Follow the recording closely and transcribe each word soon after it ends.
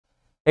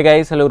Hey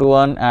guys, hello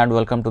everyone and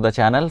welcome to the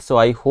channel. So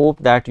I hope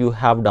that you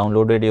have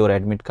downloaded your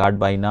admit card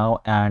by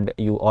now and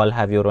you all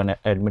have your own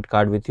admit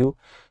card with you.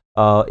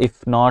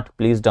 If not,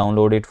 please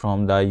download it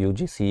from the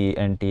UGC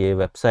NTA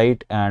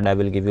website and I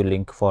will give you a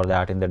link for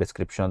that in the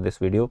description of this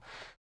video.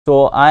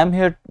 So I am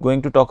here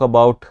going to talk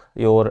about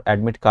your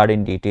admit card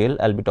in detail.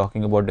 I'll be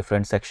talking about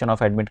different section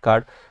of admit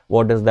card.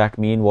 What does that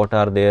mean? What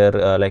are there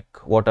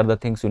what are the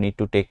things you need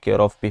to take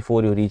care of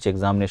before you reach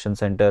examination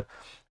center?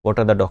 What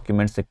are the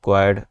documents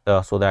required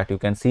so that you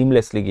can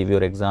seamlessly give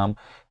your exam,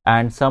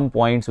 and some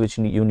points which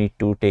you need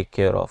to take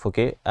care of.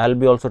 Okay, I'll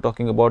be also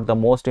talking about the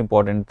most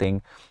important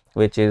thing,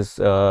 which is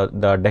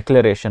the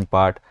declaration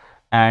part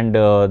and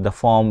the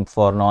form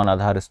for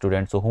non-Aadhaar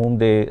students. So whom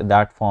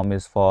that form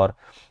is for,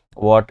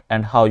 what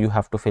and how you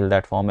have to fill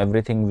that form,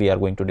 everything we are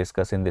going to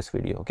discuss in this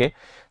video. Okay,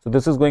 so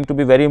this is going to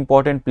be very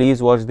important.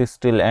 Please watch this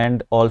till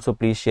end. Also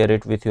please share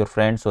it with your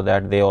friends so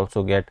that they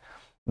also get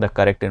the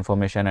correct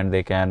information and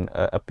they can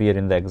appear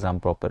in the exam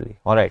properly.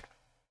 All right,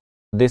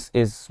 this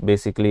is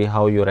basically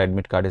how your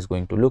admit card is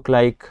going to look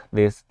like.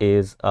 This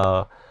is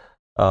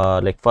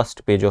like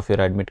first page of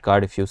your admit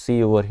card. If you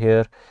see over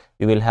here,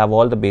 you will have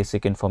all the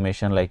basic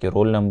information like your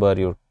roll number,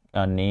 your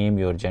name,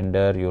 your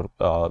gender, your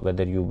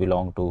whether you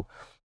belong to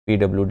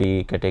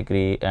PWD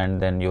category,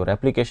 and then your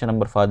application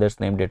number, father's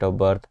name, date of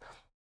birth,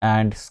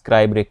 and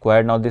scribe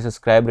required. Now this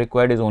scribe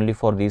required is only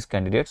for these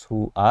candidates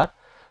who are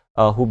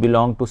who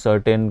belong to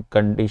certain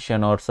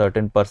condition or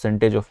certain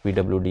percentage of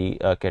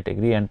PWD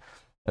category, and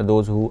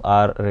those who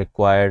are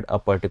required a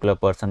particular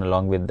person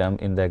along with them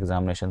in the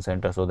examination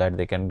center so that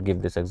they can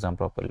give this exam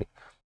properly.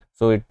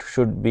 So it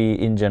should be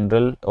in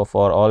general,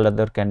 for all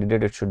other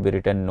candidates it should be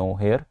written no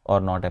here or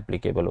not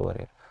applicable over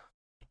here.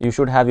 You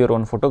should have your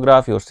own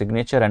photograph, your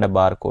signature, and a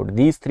barcode.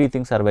 These three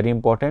things are very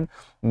important.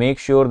 Make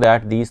sure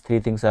that these three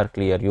things are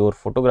clear. Your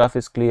photograph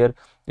is clear,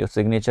 your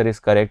signature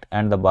is correct,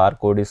 and the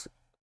barcode is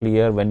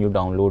clear when you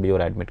download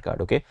your admit card.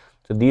 Okay,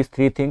 so these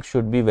three things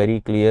should be very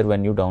clear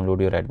when you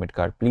download your admit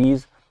card.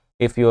 Please,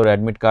 if your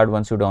admit card,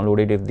 once you download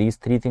it, if these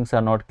three things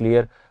are not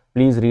clear,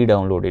 please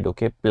re-download it.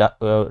 Okay,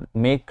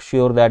 make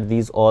sure that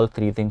these all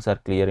three things are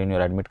clear in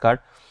your admit card.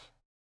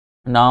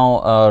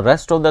 Now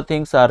rest of the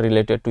things are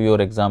related to your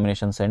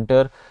examination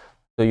center.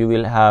 So you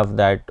will have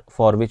that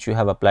for which you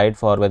have applied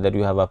for, whether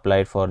you have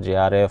applied for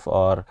JRF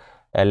or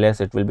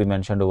LS, it will be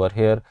mentioned over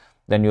here.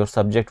 Then your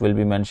subject will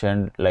be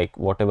mentioned, like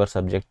whatever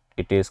subject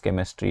it is,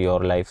 chemistry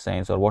or life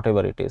science or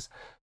whatever it is.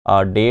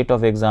 Date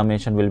of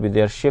examination will be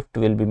there, shift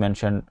will be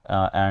mentioned,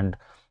 and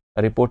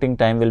reporting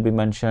time will be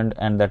mentioned,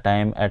 and the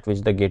time at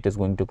which the gate is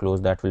going to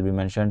close, that will be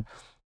mentioned.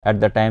 At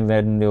the time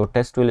when your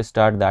test will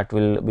start, that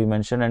will be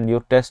mentioned, and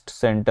your test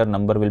center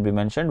number will be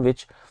mentioned,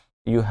 which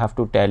you have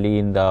to tally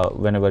in the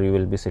whenever you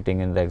will be sitting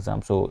in the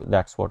exam. So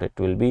that's what it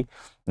will be.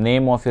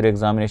 Name of your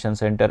examination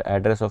center,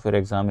 address of your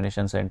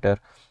examination center,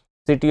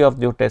 city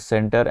of your test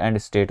center,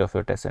 and state of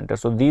your test center.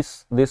 So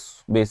this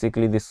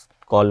basically this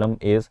column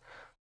is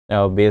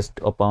based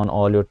upon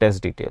all your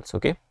test details.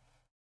 Okay,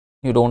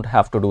 you don't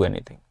have to do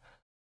anything.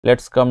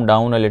 Let's come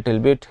down a little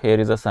bit. Here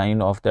is a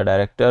sign of the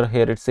director.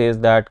 Here it says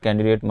that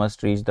candidate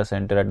must reach the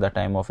center at the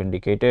time of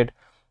indicated.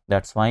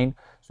 That's fine.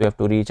 So you have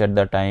to reach at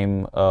the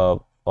time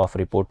of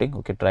reporting.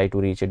 Okay, try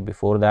to reach it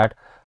before that.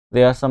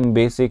 There are some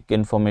basic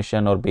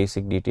information or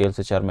basic details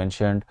which are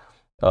mentioned,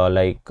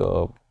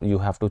 you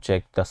have to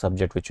check the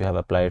subject which you have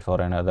applied for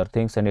and other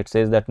things. And it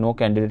says that no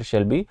candidate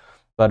shall be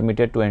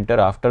permitted to enter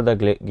after the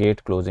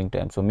gate closing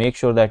time. So make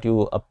sure that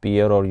you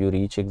appear or you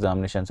reach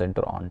examination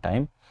center on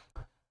time.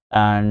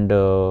 And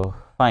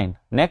fine.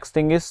 Next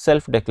thing is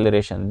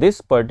self-declaration.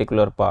 This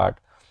particular part,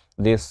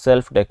 this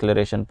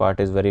self-declaration part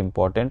is very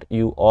important.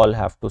 You all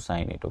have to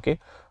sign it. Okay,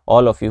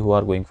 all of you who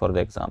are going for the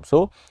exam.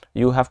 So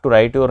you have to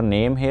write your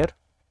name here.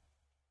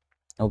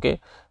 Okay,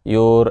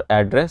 your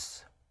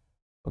address.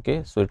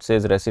 Okay, so it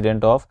says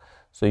resident of,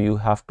 so you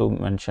have to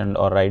mention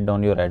or write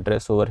down your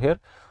address over here.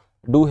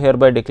 Do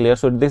hereby declare.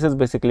 So this is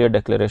basically a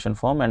declaration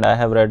form, and I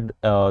have read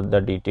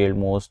the detailed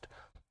most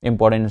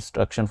important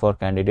instruction for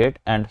candidate,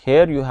 and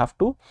here you have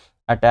to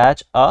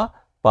attach a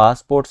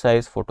passport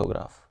size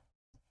photograph.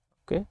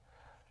 Okay,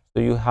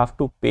 so you have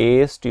to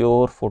paste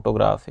your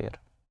photograph here.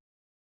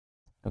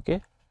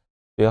 Okay,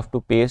 you have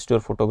to paste your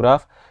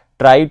photograph.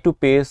 Try to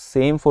paste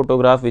same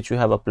photograph which you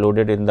have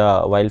uploaded in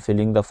the while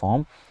filling the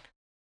form.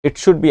 It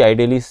should be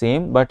ideally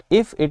same, but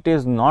if it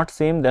is not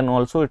same, then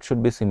also it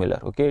should be similar.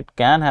 Okay, it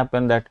can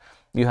happen that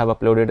you have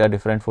uploaded a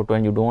different photo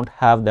and you don't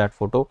have that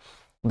photo.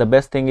 The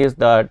best thing is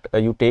that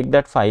you take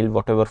that file,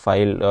 whatever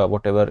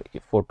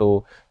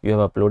photo you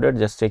have uploaded,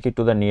 just take it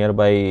to the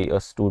nearby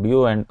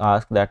studio and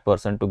ask that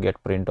person to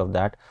get print of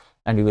that,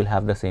 and you will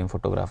have the same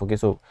photograph. Okay,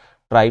 so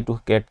try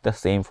to get the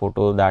same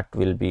photo. That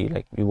will be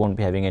like, you won't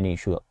be having any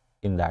issue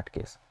in that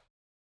case.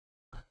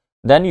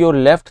 Then your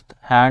left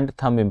hand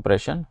thumb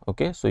impression.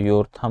 Okay, so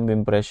your thumb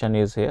impression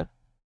is here.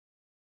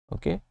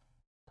 Okay,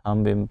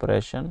 thumb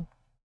impression,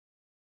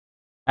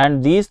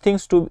 and these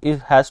things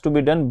has to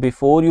be done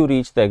before you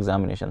reach the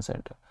examination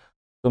center.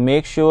 So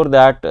make sure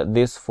that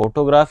this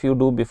photograph you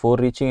do before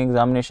reaching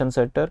examination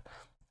center,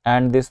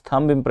 and this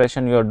thumb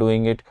impression you are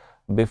doing it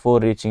before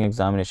reaching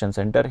examination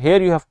center.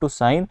 Here you have to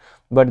sign,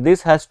 but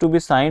this has to be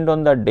signed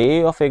on the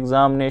day of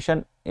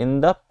examination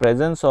in the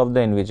presence of the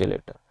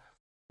invigilator.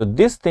 So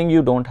this thing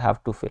you don't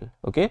have to fill,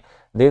 okay,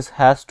 this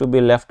has to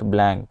be left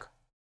blank,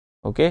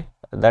 okay,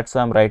 that's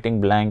why I'm writing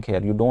blank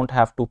here. You don't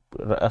have to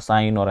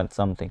assign or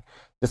something,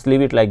 just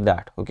leave it like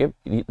that, okay.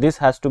 This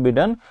has to be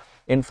done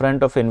in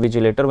front of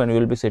invigilator. When you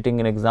will be sitting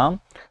in exam,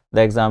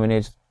 the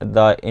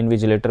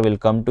invigilator will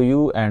come to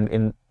you, and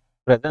in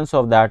presence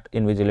of that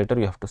invigilator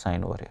you have to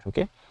sign over here,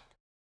 okay.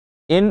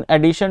 In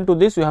addition to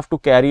this, you have to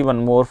carry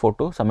one more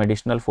photo, some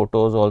additional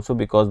photos also,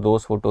 because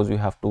those photos you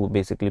have to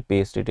basically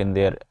paste it in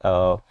their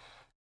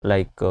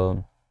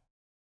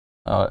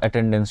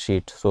attendance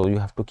sheet, so you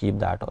have to keep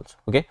that also,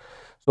 okay.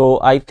 So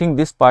I think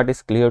this part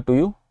is clear to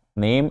you.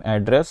 Name,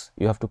 address,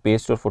 you have to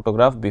paste your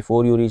photograph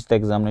before you reach the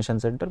examination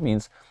center,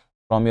 means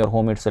from your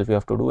home itself you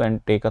have to do,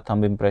 and take a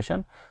thumb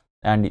impression,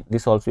 and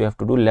this also you have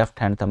to do left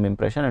hand thumb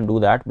impression, and do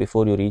that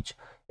before you reach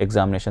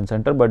examination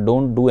center. But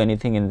don't do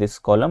anything in this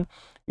column,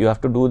 you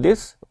have to do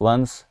this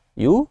once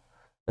you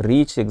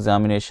reach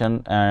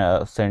examination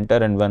center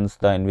and once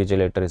the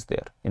invigilator is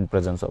there in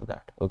presence of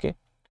that, okay.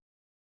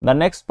 The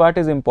next part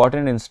is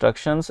important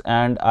instructions,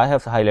 and I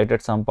have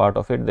highlighted some part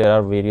of it. There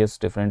are various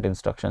different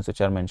instructions which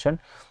are mentioned.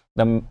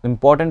 The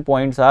important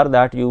points are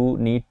that you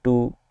need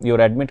to, your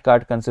admit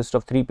card consists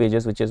of 3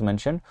 pages which is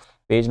mentioned.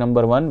 Page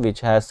number 1 which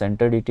has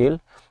center detail,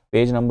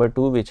 page number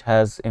 2 which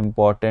has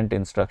important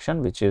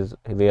instruction, which is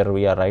where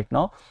we are right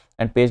now,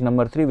 and page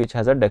number 3 which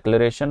has a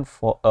declaration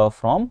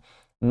from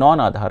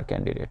non-Aadhaar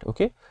candidate,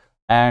 okay.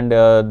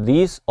 And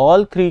these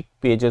all 3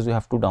 pages you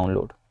have to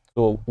download.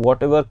 So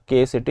whatever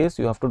case it is,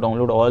 you have to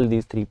download all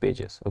these 3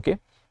 pages, okay.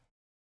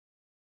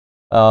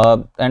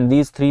 And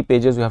these 3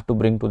 pages you have to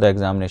bring to the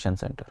examination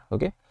center,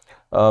 okay.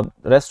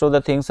 Rest of the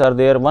things are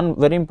there. One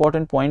very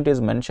important point is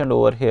mentioned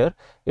over here.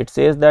 It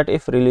says that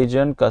if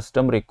religion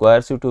custom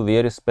requires you to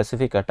wear a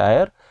specific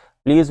attire,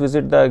 please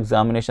visit the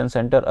examination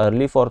center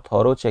early for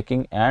thorough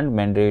checking and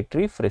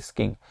mandatory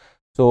frisking.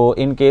 So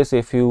in case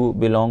if you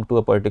belong to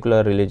a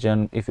particular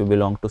religion, if you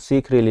belong to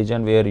Sikh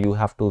religion where you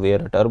have to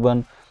wear a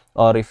turban,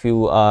 or if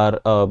you are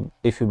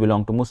if you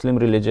belong to Muslim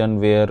religion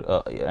where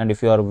and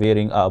if you are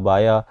wearing a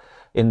abaya,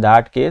 in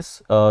that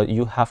case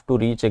you have to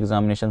reach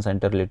examination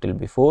center little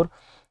before.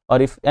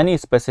 Or if any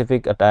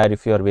specific attire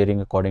if you are wearing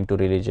according to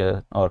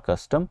religion or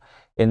custom,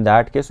 in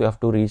that case you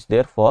have to reach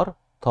there for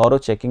thorough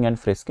checking and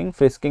frisking.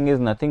 Frisking is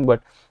nothing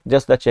but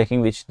just the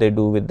checking which they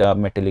do with the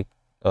metallic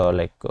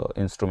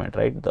instrument,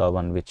 right, the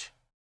one which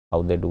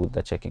how they do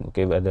the checking,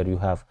 okay, whether you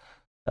have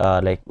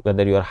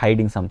whether you are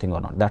hiding something or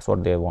not, that's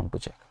what they want to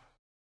check.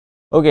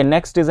 Okay,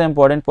 next is an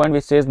important point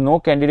which says no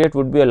candidate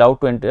would be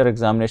allowed to enter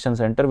examination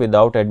center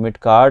without admit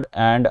card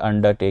and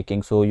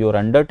undertaking. So your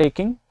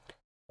undertaking,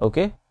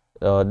 okay,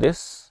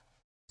 this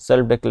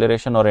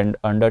self-declaration or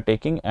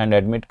undertaking and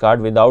admit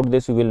card, without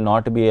this you will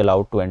not be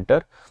allowed to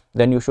enter.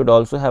 Then you should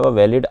also have a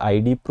valid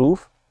ID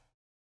proof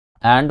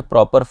and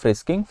proper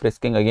frisking.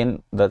 Frisking,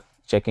 again the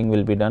checking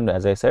will be done,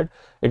 as I said.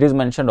 It is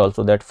mentioned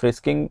also that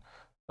frisking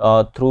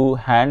through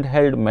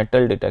handheld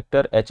metal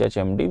detector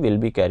HHMD will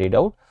be carried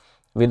out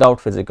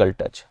without physical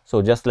touch.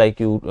 So just like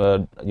you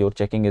your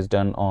checking is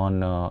done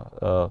on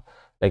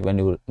like when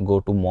you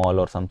go to mall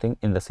or something,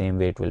 in the same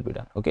way it will be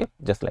done, okay,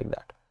 just like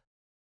that.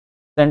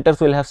 Centers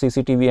will have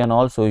CCTV and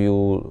all, so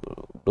you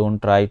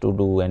don't try to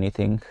do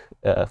anything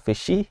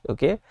fishy,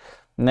 okay.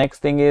 Next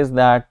thing is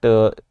that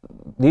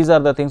these are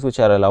the things which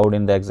are allowed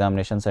in the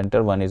examination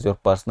center. One is your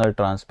personal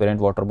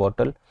transparent water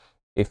bottle.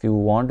 If you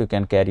want, you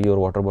can carry your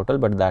water bottle,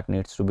 but that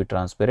needs to be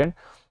transparent.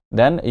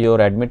 Then your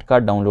admit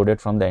card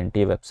downloaded from the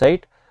NTA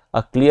website,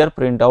 a clear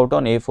printout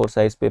on A4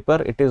 size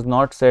paper. It is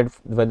not said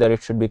whether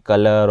it should be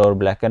color or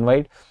black and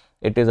white.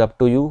 It is up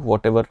to you,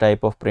 whatever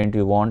type of print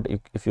you want.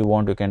 If you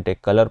want, you can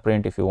take color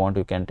print. If you want,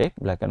 you can take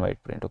black and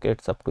white print, okay,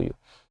 it's up to you.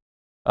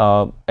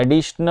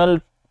 Additional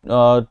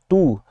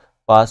 2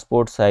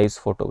 passport size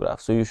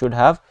photographs. So you should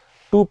have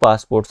 2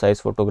 passport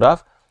size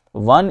photograph.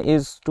 One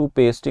is to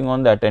pasting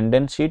on the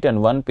attendance sheet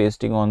and one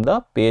pasting on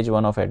the page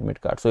 1 of admit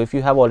card. So if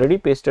you have already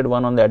pasted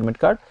one on the admit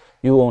card,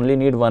 you only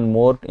need one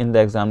more in the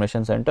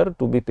examination center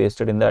to be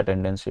pasted in the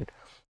attendance sheet.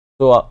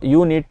 So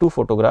you need 2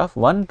 photograph,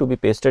 one to be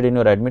pasted in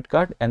your admit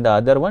card and the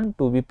other one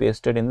to be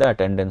pasted in the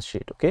attendance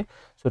sheet, okay.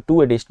 So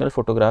 2 additional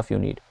photograph you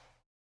need,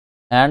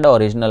 and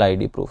original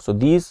ID proof. So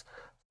these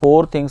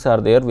 4 things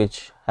are there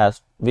which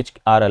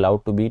are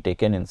allowed to be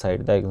taken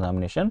inside the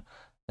examination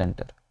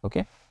center,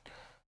 okay.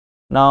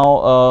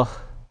 Now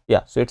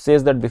yeah, so it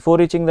says that before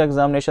reaching the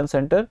examination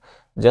center,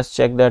 just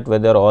check that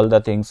whether all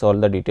the things, all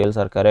the details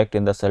are correct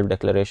in the self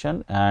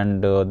declaration,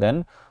 and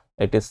then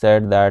it is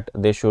said that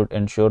they should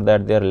ensure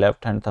that their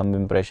left hand thumb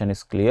impression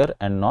is clear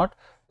and not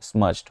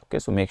smudged, okay.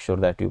 So make sure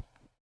that you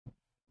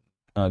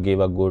give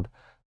a good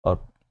or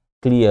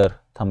clear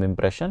thumb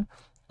impression,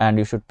 and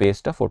you should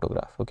paste a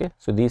photograph, okay.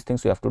 So these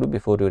things you have to do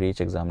before you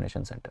reach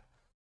examination center.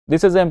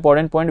 This is an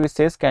important point which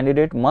says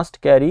candidate must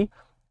carry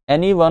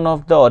any one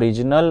of the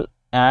original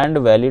and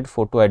valid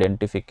photo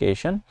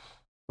identification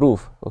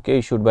proof, okay,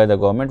 issued by the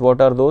government.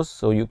 What are those?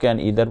 So you can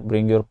either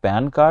bring your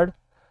PAN card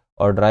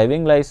or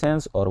driving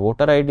license or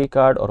voter ID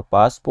card or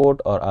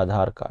passport or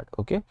Aadhaar card,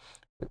 okay.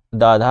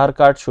 The Aadhaar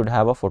card should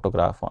have a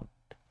photograph on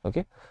it,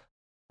 okay.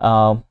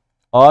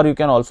 Or you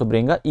can also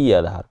bring a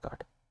e-Aadhaar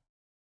card.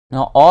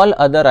 Now all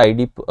other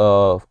ID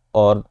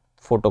or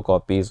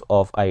photocopies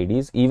of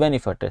IDs, even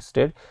if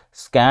attested,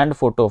 scanned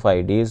photo of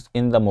IDs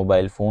in the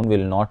mobile phone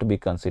will not be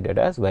considered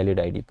as valid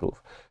ID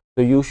proof.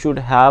 So you should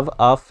have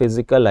a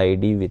physical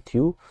ID with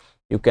you.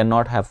 You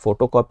cannot have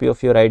photocopy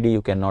of your ID,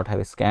 you cannot have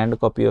a scanned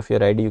copy of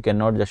your ID, you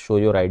cannot just show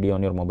your ID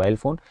on your mobile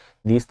phone.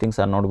 These things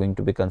are not going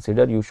to be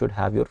considered. You should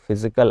have your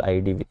physical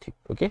ID with you,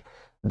 okay.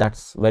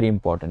 That's very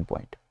important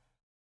point.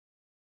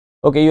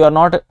 Okay, you are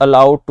not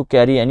allowed to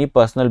carry any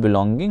personal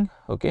belonging,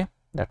 okay,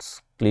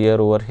 that's clear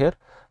over here.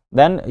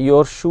 Then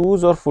your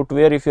shoes or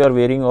footwear, if you are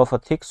wearing of a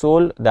thick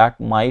sole, that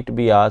might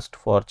be asked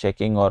for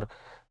checking, or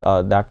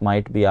that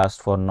might be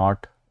asked for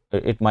not,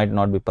 it might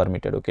not be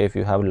permitted, okay. If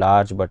you have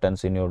large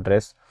buttons in your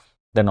dress,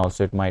 then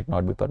also it might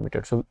not be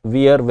permitted. So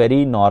wear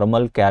very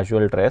normal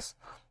casual dress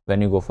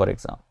when you go for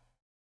exam.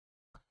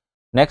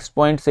 Next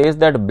point says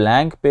that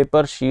blank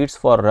paper sheets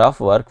for rough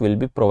work will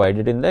be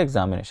provided in the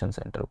examination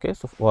center, okay.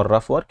 So for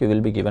rough work you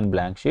will be given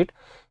blank sheet,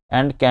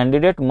 and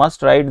candidate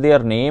must write their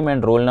name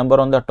and roll number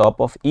on the top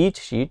of each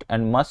sheet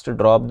and must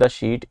drop the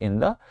sheet in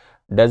the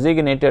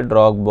designated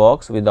drop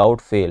box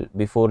without fail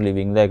before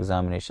leaving the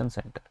examination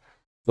center.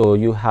 So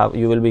you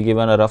will be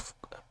given a rough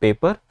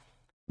paper,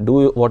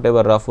 do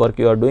whatever rough work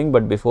you are doing,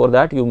 but before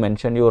that you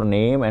mention your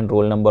name and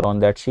roll number on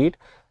that sheet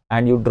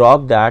and you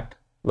drop that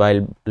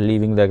while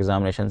leaving the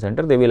examination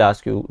center. They will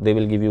ask you, they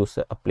will give you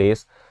a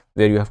place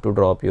where you have to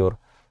drop your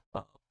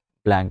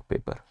blank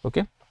paper,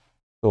 okay.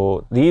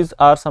 So these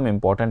are some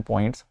important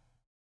points.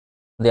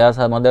 There are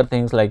some other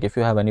things like if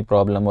you have any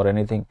problem or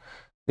anything,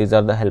 these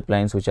are the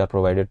helplines which are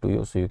provided to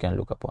you, so you can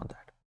look upon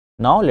that.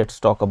 Now let's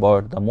talk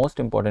about the most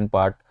important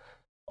part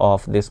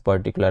of this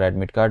particular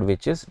admit card,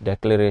 which is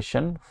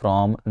declaration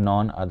from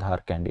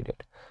non-Aadhaar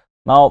candidate.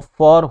 Now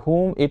for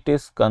whom it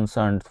is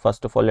concerned,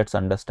 first of all let's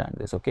understand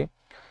this, okay.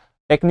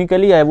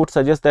 Technically I would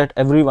suggest that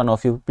every one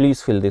of you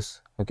please fill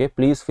this, okay,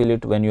 please fill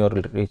it when you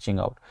are reaching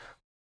out.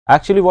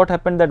 Actually what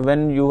happened that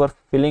when you were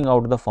filling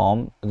out the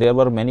form, there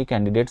were many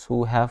candidates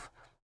who have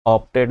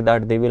opted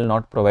that they will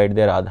not provide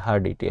their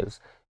Aadhaar details.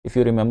 If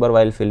you remember,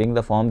 while filling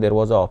the form there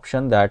was an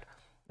option that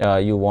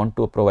you want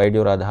to provide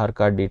your Aadhaar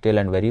card detail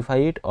and verify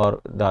it,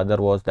 or the other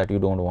was that you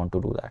don't want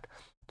to do that.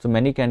 So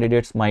many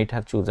candidates might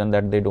have chosen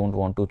that they don't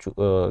want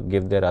to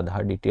give their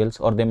Aadhaar details,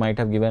 or they might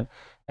have given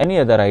any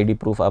other ID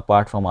proof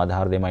apart from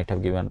Aadhaar. They might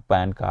have given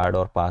PAN card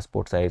or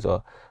passport size,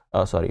 or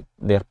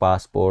their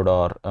passport,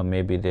 or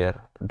maybe their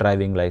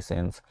driving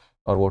license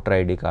or voter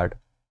ID card.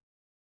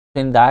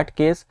 In that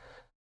case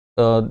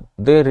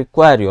they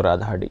require your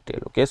Aadhaar detail,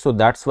 okay. So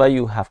that's why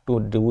you have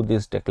to do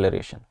this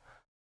declaration.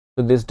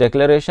 So this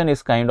declaration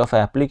is kind of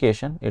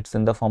application, it's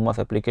in the form of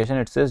application.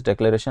 It says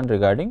declaration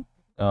regarding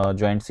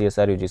joint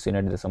CSIR UGC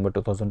NET December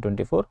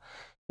 2024.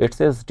 It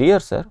says, dear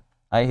sir,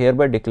 I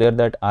hereby declare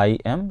that I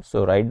am,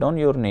 so write down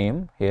your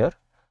name here,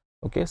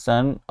 okay,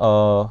 son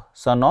of,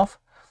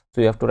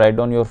 so you have to write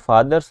down your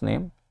father's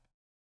name,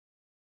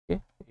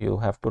 okay, you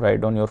have to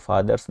write down your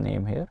father's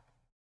name here,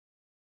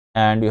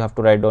 and you have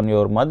to write down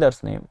your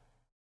mother's name,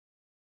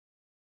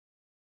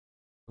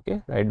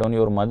 okay, write down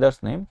your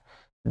mother's name.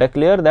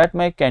 Declare that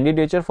my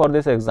candidature for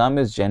this exam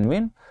is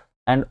genuine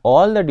and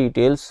all the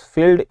details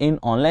filled in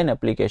online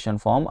application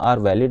form are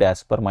valid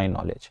as per my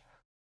knowledge.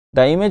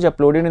 The image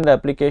uploaded in the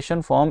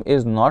application form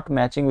is not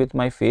matching with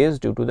my face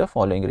due to the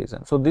following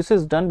reason. So this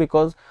is done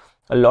because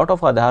a lot of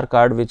Aadhaar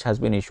card which has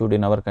been issued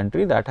in our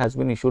country, that has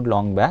been issued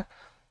long back,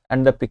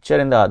 and the picture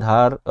in the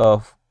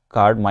Aadhaar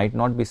card might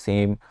not be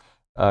same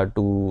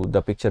to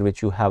the picture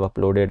which you have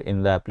uploaded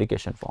in the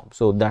application form.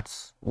 So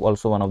that's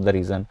also one of the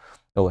reason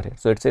over here.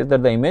 So it says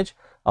that the image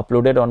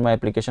uploaded on my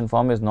application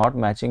form is not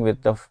matching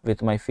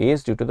with my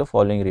face due to the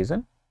following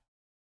reason.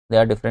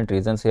 There are different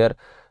reasons here.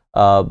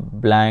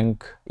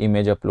 Blank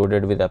image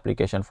uploaded with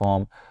application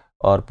form,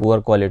 or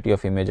poor quality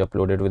of image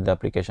uploaded with the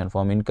application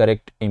form,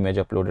 incorrect image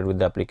uploaded with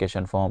the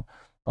application form,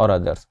 or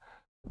others.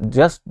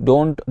 Just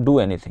don't do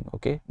anything,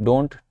 okay,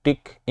 don't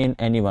tick in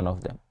any one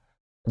of them,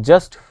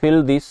 just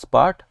fill this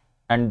part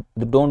and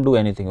don't do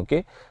anything,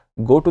 okay.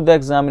 Go to the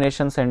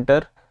examination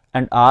center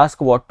and ask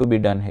what to be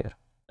done here,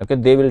 okay.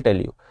 They will tell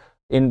you,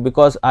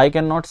 because I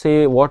cannot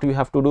say what you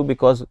have to do,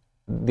 because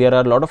there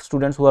are a lot of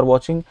students who are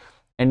watching,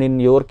 and in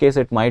your case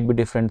it might be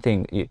different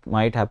thing. It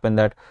might happen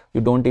that you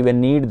don't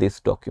even need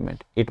this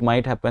document. It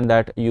might happen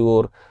that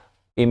your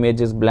image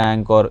is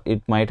blank, or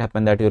it might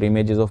happen that your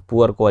image is of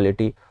poor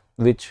quality,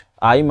 which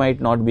I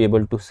might not be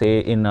able to say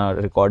in a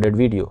recorded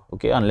video,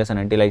 okay, unless and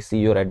until I see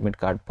your admit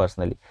card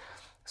personally.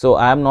 So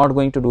I am not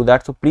going to do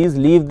that. So please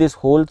leave this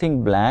whole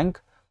thing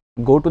blank,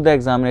 go to the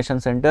examination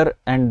center,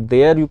 and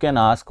there you can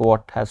ask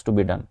what has to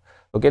be done,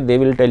 okay. They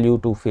will tell you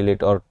to fill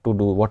it or to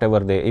do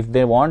whatever if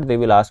they want, they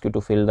will ask you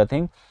to fill the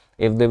thing.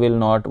 If they will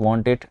not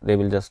want it, they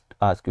will just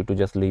ask you to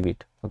just leave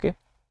it, okay.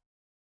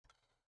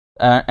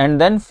 and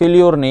then fill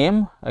your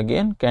name,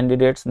 again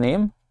candidate's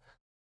name,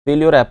 fill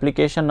your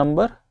application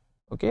number,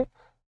 okay,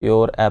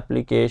 your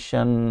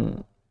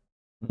application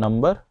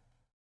number,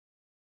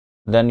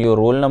 then your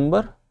roll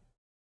number,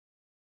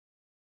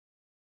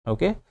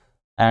 okay,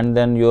 and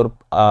then your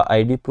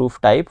ID proof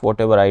type,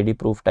 whatever ID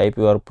proof type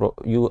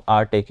you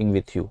are taking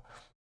with you.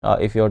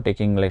 If you are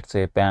taking, let's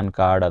say, PAN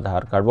card,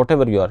 Aadhaar card,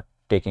 whatever you are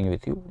taking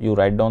with you, you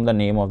write down the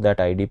name of that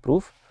ID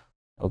proof,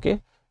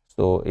 okay.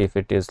 So if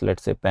it is,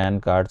 let's say,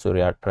 PAN card, so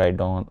you write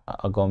down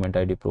a government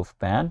ID proof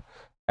PAN,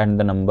 and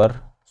the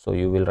number, so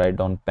you will write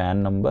down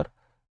PAN number.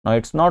 Now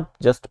it's not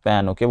just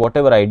PAN, okay,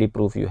 whatever ID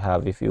proof you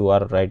have, if you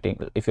are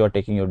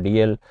taking your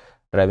DL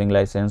driving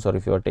license, or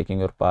if you are taking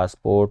your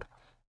passport,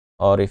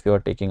 or if you are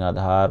taking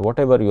Aadhaar,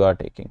 whatever you are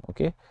taking,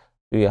 okay,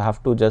 you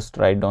have to just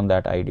write down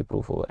that ID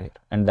proof over here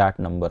and that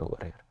number over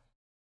here,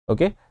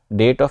 okay.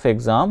 Date of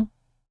exam,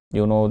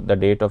 you know, the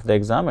date of the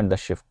exam and the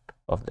shift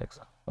of the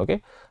exam,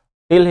 okay.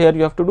 Till here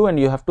you have to do, and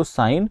you have to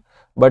sign.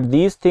 But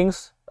these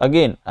things,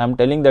 again, I am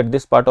telling that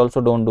this part also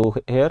don't do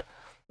here.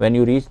 When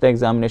you reach the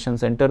examination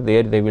center,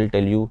 there they will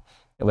tell you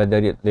whether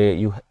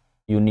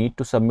you need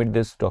to submit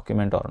this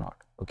document or not,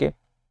 okay.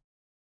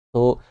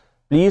 So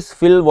please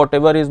fill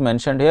whatever is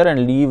mentioned here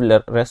and leave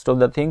rest of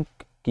the thing.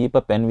 Keep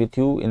a pen with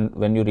you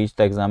when you reach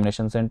the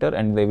examination center,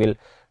 and they will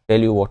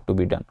tell you what to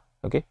be done,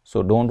 okay.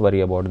 So don't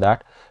worry about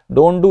that.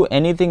 Don't do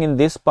anything in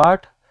this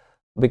part,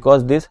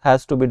 because this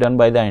has to be done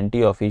by the NT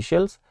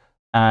officials,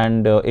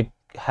 and it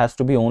has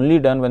to be only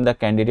done when the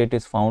candidate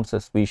is found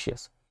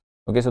suspicious,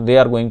 okay. So they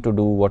are going to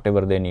do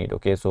whatever they need,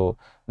 okay. So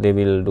they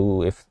will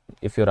do,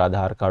 if your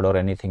Aadhaar card or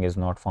anything is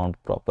not found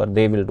proper,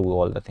 they will do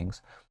all the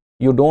things.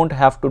 You don't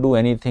have to do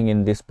anything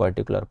in this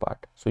particular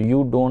part. So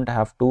you don't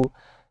have to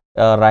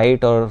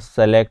write or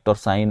select or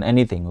sign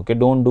anything, okay.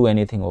 Don't do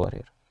anything over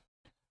here.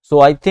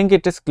 So I think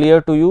it is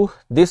clear to you.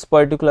 This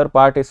particular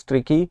part is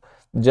tricky.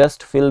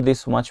 Just fill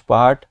this much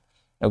part,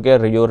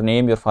 okay. Your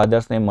name, your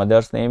father's name,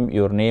 mother's name,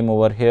 your name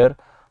over here,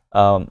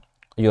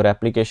 your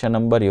application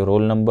number, your roll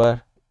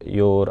number,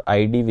 your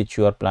ID which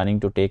you are planning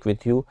to take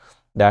with you,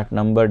 that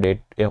number,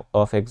 date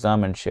of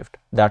exam, and shift.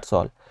 That's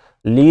all.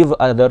 Leave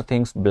other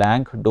things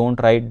blank.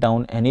 Don't write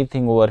down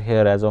anything over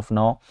here as of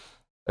now.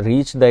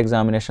 Reach the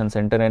examination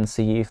center and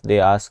see if they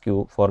ask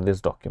you for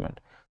this document,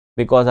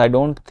 because I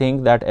don't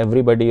think that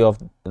everybody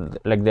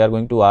they are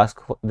going to ask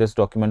this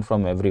document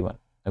from everyone,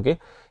 okay.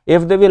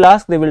 If they will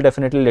ask, they will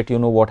definitely let you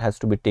know what has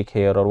to be ticked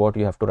here or what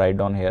you have to write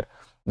down here.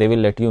 They will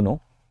let you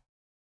know,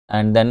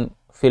 and then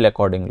fill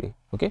accordingly,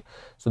 okay.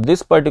 So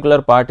this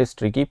particular part is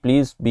tricky.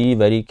 Please be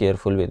very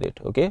careful with it,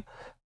 okay.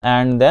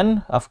 And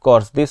then of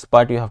course this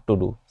part you have to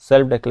do.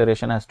 Self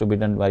declaration has to be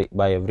done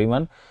by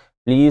everyone.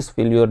 Please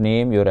fill your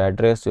name, your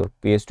address,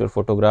 paste your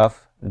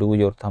photograph, do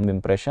your thumb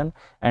impression,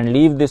 and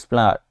leave this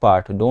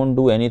part. Don't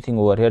do anything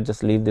over here,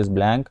 just leave this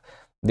blank.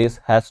 This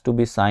has to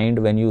be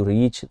signed when you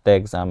reach the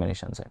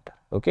examination center,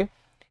 okay.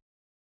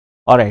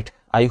 All right,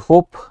 I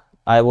hope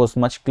I was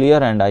much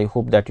clear, and I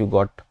hope that you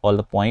got all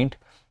the point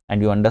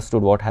and you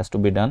understood what has to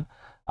be done.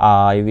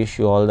 I wish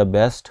you all the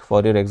best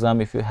for your exam.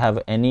 If you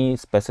have any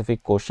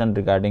specific question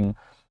regarding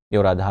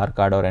your Aadhaar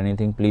card or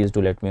anything, please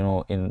do let me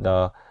know in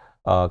the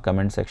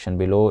comment section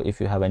below. If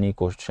you have any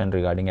question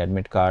regarding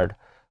admit card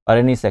or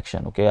any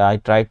section, okay, I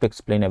tried to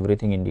explain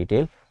everything in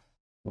detail,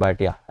 but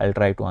yeah, I'll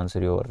try to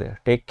answer you over there.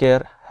 Take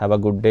care, have a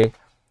good day,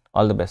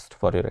 all the best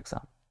for your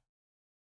exam.